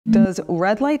Does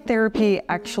red light therapy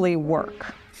actually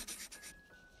work?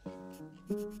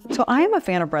 So I am a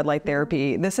fan of red light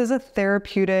therapy. This is a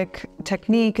therapeutic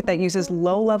technique that uses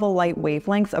low-level light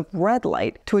wavelengths of red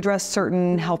light to address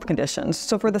certain health conditions.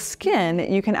 So for the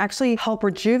skin, you can actually help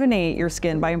rejuvenate your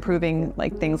skin by improving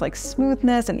things like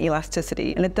smoothness and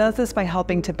elasticity. And it does this by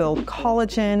helping to build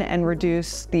collagen and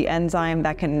reduce the enzyme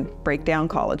that can break down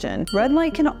collagen. Red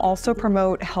light can also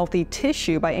promote healthy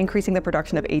tissue by increasing the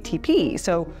production of ATP.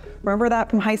 So remember that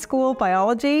from high school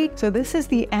biology? So this is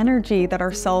the energy that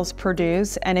our cells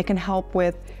produce, and it can help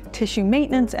with tissue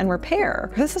maintenance and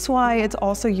repair. This is why it's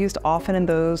also used often in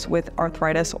those with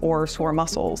arthritis or sore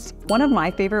muscles. One of my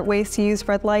favorite ways to use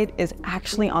red light is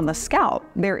actually on the scalp.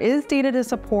 There is data to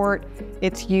support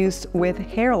its use with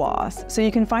hair loss. So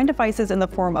you can find devices in the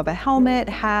form of a helmet,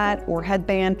 hat, or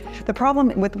headband. The problem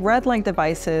with red light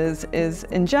devices is,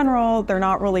 in general, they're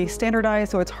not really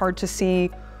standardized, so it's hard to see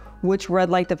which red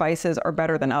light devices are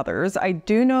better than others. I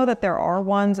do know that there are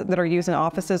ones that are used in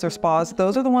offices or spas.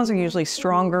 Those are the ones that are usually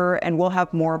stronger and will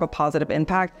have more of a positive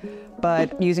impact,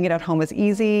 but using it at home is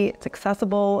easy, it's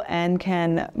accessible, and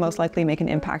can most likely make an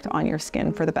impact on your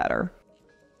skin for the better.